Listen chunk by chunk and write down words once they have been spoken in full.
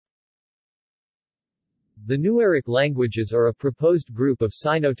The Newaric languages are a proposed group of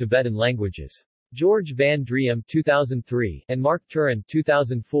Sino-Tibetan languages. George van Driem 2003 and Mark Turin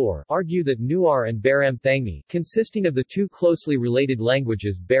 2004 argue that Newar and Baram Thangmi, consisting of the two closely related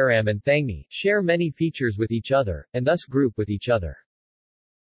languages Baram and Thangmi, share many features with each other, and thus group with each other.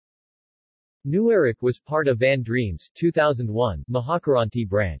 Newaric was part of Van Driem's 2001 Mahakaranti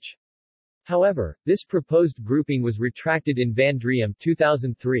branch. However, this proposed grouping was retracted in Van Driem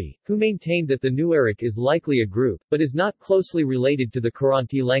 2003, who maintained that the Newaric is likely a group, but is not closely related to the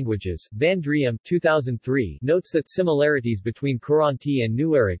Kiranti languages. Van Driem 2003 notes that similarities between Kiranti and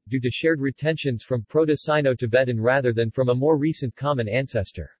Newaric due to shared retentions from Proto-Sino-Tibetan rather than from a more recent common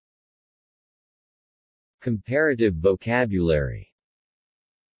ancestor. Comparative vocabulary.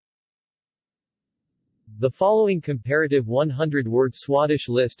 The following comparative 100-word Swadesh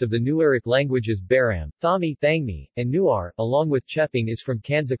list of the Newaric languages Baram, Thangmi, and Newar, along with Cheping is from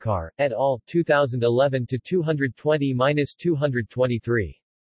Kanzakar, et al., 2011 to 220-223.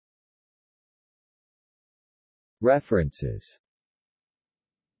 References.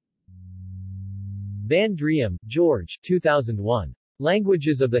 Van Driem, George 2001.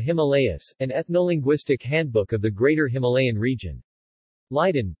 Languages of the Himalayas, an Ethnolinguistic Handbook of the Greater Himalayan Region.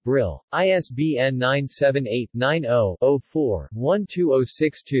 Leiden, Brill. ISBN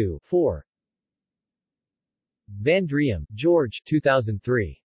 978-90-04-12062-4. Van Driem, George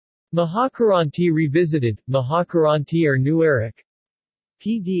 2003. Mahakaranti Revisited, Mahakaranti or Newaric?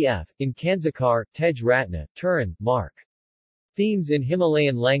 PDF, in Kanzakar, Tej Ratna, Turin, Mark. Themes in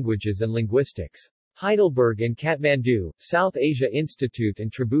Himalayan Languages and Linguistics. Heidelberg and Kathmandu, South Asia Institute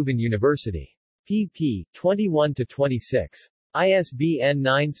and Tribhuvan University. pp. 21-26. ISBN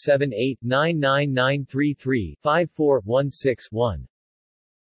 978-99933-54-16-1.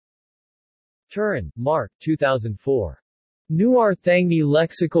 Turin, Mark 2004. Newar Thangmi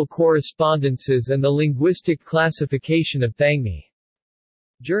Lexical Correspondences and the Linguistic Classification of Thangmi.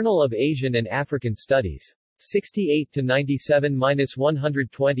 Journal of Asian and African Studies.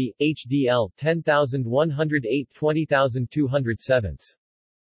 68-97-120, HDL 10108 20207.